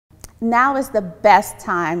Now is the best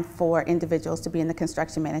time for individuals to be in the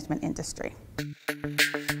construction management industry.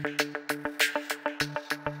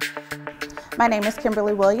 My name is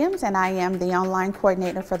Kimberly Williams, and I am the online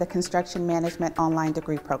coordinator for the Construction Management online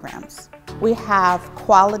degree programs. We have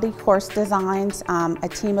quality course designs, a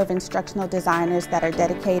team of instructional designers that are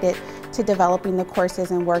dedicated to developing the courses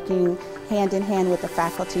and working hand in hand with the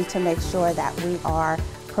faculty to make sure that we are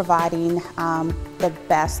providing the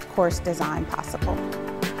best course design possible.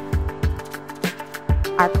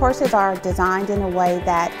 Our courses are designed in a way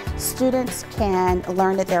that students can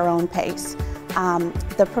learn at their own pace.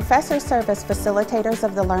 The professors serve as facilitators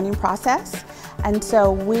of the learning process, and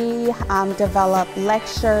so we develop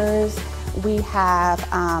lectures, we have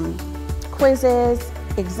quizzes,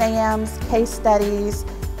 exams, case studies,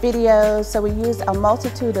 videos, so we use a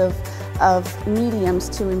multitude of mediums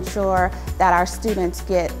to ensure that our students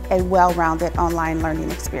get a well-rounded online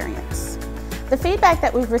learning experience. The feedback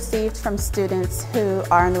that we've received from students who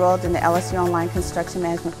are enrolled in the LSU Online Construction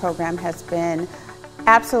Management program has been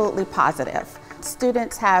absolutely positive.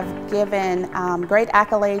 Students have given great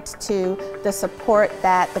accolades to the support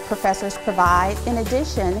that the professors provide. In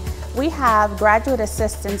addition, we have graduate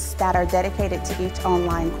assistants that are dedicated to each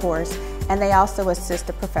online course, and they also assist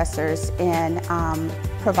the professors in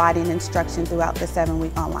providing instruction throughout the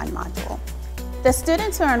 7-week online module. The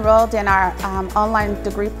students who are enrolled in our online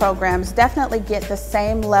degree programs definitely get the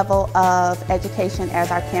same level of education as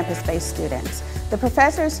our campus-based students. The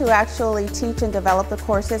professors who actually teach and develop the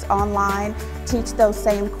courses online teach those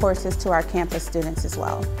same courses to our campus students as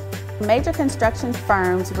well. Major construction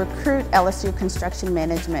firms recruit LSU construction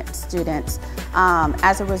management students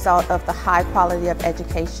as a result of the high quality of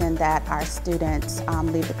education that our students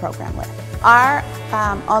leave the program with. Our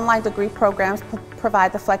online degree programs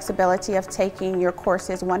provide the flexibility of taking your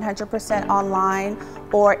courses 100% online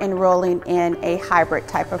or enrolling in a hybrid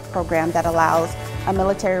type of program that allows a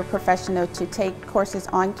military professional to take courses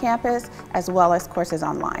on campus as well as courses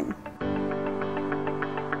online.